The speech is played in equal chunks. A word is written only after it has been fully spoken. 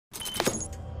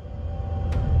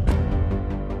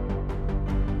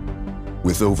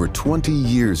With over 20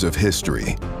 years of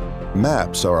history,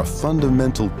 maps are a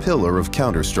fundamental pillar of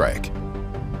Counter-Strike.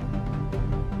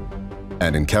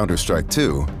 And in Counter-Strike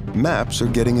 2, maps are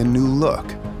getting a new look.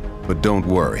 But don't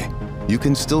worry, you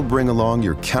can still bring along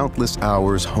your countless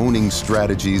hours honing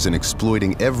strategies and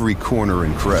exploiting every corner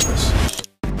and crevice.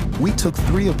 We took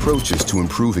 3 approaches to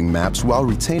improving maps while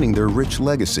retaining their rich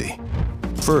legacy.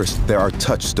 First, there are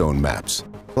touchstone maps.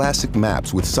 Classic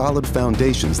maps with solid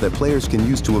foundations that players can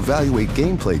use to evaluate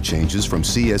gameplay changes from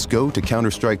CS:GO to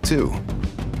Counter-Strike 2.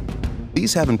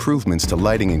 These have improvements to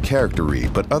lighting and character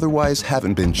read, but otherwise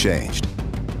haven't been changed.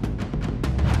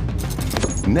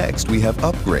 Next, we have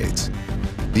upgrades.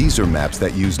 These are maps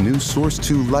that use new Source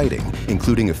 2 lighting,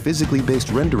 including a physically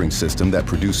based rendering system that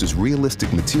produces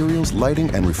realistic materials,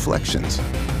 lighting, and reflections.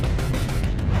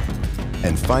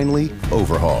 And finally,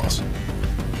 overhauls.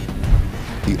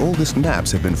 The oldest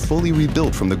maps have been fully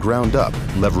rebuilt from the ground up,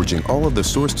 leveraging all of the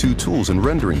Source 2 tools and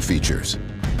rendering features.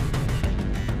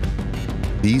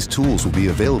 These tools will be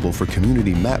available for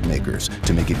community map makers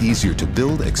to make it easier to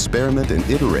build, experiment, and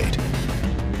iterate.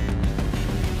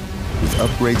 With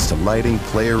upgrades to lighting,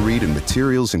 player read, and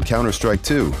materials in Counter-Strike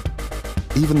 2,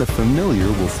 even the familiar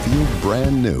will feel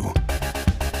brand new.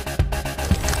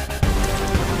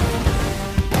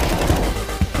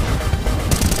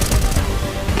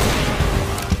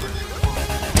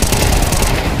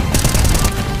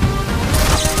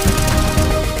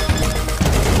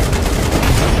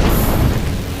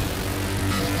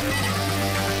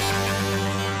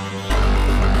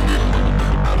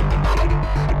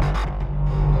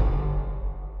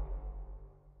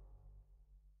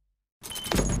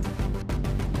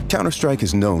 Counter-Strike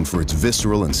is known for its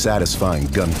visceral and satisfying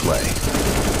gunplay.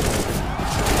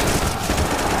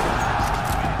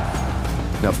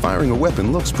 Now, firing a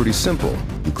weapon looks pretty simple.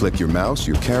 You click your mouse,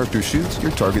 your character shoots,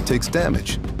 your target takes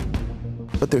damage.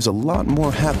 But there's a lot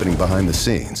more happening behind the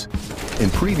scenes. In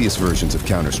previous versions of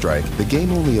Counter-Strike, the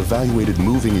game only evaluated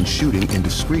moving and shooting in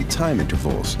discrete time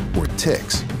intervals, or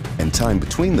ticks, and time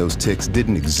between those ticks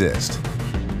didn't exist.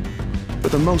 For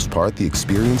the most part, the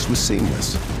experience was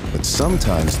seamless. But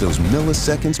sometimes those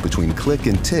milliseconds between click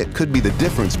and tick could be the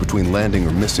difference between landing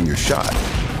or missing your shot.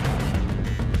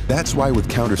 That's why with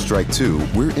Counter-Strike 2,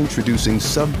 we're introducing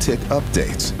sub-tick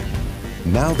updates.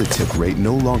 Now the tick rate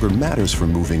no longer matters for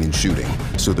moving and shooting,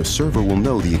 so the server will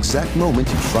know the exact moment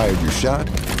you fired your shot,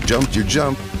 jumped your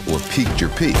jump, or peeked your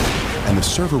peek, and the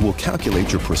server will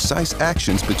calculate your precise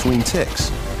actions between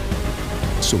ticks.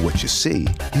 So what you see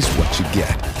is what you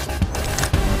get.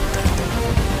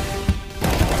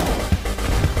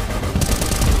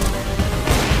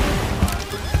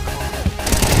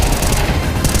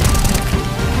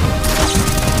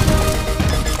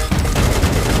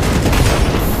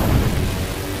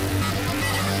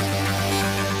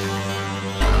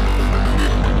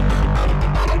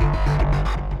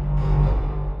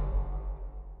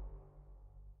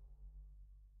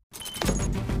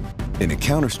 In a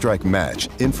Counter-Strike match,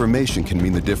 information can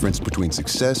mean the difference between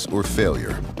success or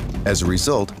failure. As a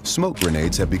result, smoke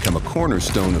grenades have become a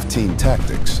cornerstone of team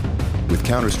tactics. With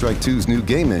Counter-Strike 2's new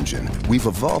game engine, we've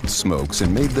evolved smokes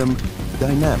and made them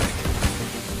dynamic.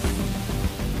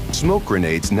 Smoke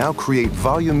grenades now create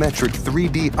volumetric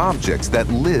 3D objects that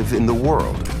live in the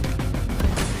world.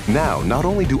 Now, not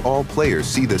only do all players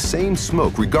see the same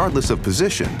smoke regardless of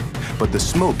position, but the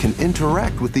smoke can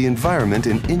interact with the environment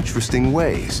in interesting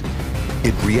ways.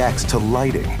 It reacts to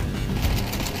lighting,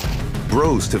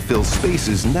 grows to fill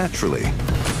spaces naturally.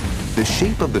 The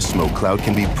shape of the smoke cloud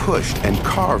can be pushed and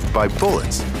carved by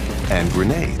bullets and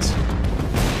grenades.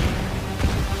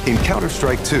 In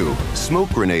Counter-Strike 2, smoke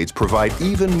grenades provide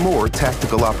even more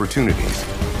tactical opportunities.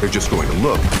 They're just going to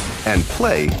look and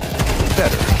play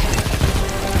better.